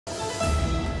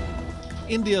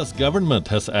India's government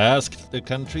has asked the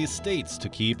country's states to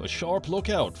keep a sharp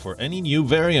lookout for any new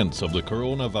variants of the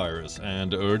coronavirus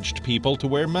and urged people to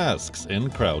wear masks in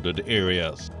crowded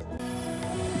areas.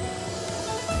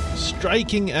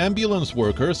 Striking ambulance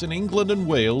workers in England and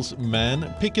Wales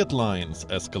man picket lines,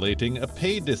 escalating a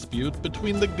pay dispute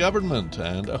between the government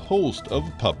and a host of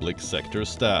public sector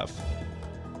staff.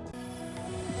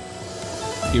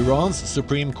 Iran's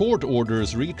Supreme Court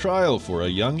orders retrial for a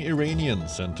young Iranian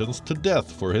sentenced to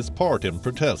death for his part in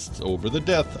protests over the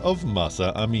death of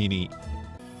Mahsa Amini.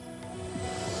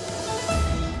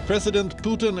 President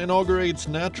Putin inaugurates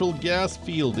natural gas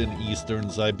field in eastern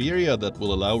Siberia that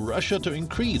will allow Russia to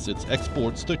increase its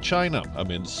exports to China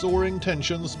amid soaring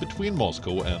tensions between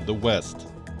Moscow and the West.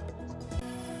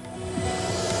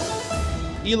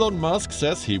 Elon Musk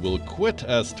says he will quit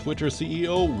as Twitter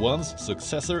CEO once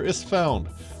successor is found.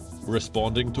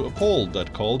 Responding to a poll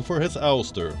that called for his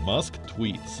ouster, Musk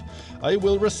tweets, "I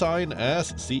will resign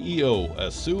as CEO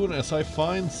as soon as I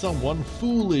find someone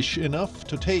foolish enough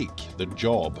to take the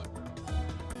job."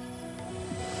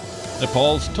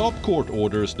 Nepal's top court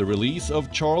orders the release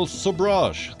of Charles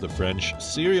Sobrage, the French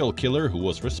serial killer who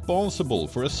was responsible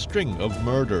for a string of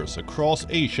murders across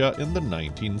Asia in the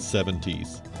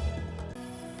 1970s.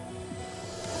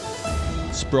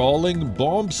 Sprawling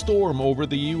bomb storm over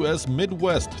the U.S.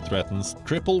 Midwest threatens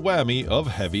triple whammy of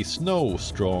heavy snow,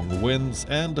 strong winds,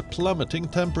 and plummeting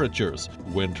temperatures.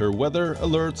 Winter weather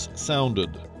alerts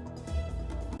sounded.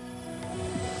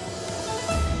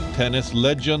 Tennis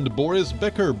legend Boris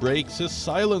Becker breaks his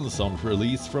silence on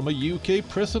release from a UK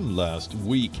prison last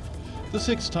week. The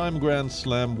six-time Grand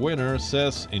Slam winner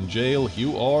says in jail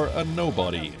you are a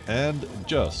nobody and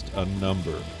just a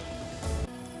number.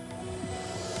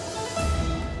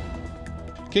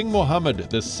 King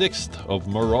Mohammed VI of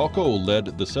Morocco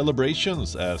led the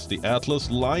celebrations as the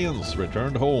Atlas Lions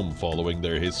returned home following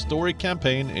their historic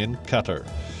campaign in Qatar.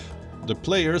 The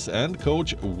players and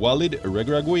coach Walid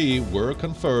Regragui were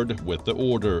conferred with the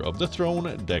Order of the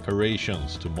Throne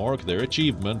decorations to mark their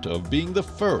achievement of being the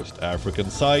first African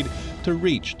side to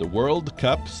reach the World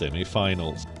Cup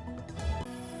semi-finals.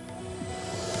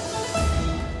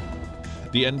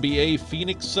 The NBA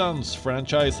Phoenix Suns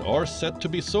franchise are set to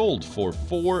be sold for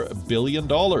 $4 billion.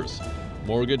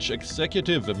 Mortgage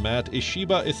executive Matt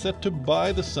Ishiba is set to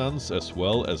buy the Suns as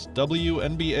well as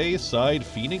WNBA side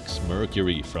Phoenix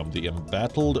Mercury from the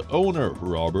embattled owner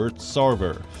Robert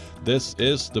Sarver. This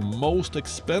is the most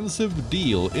expensive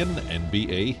deal in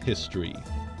NBA history.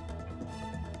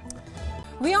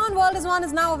 WION World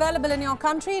is now available in your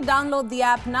country. Download the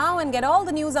app now and get all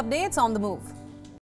the news updates on the move.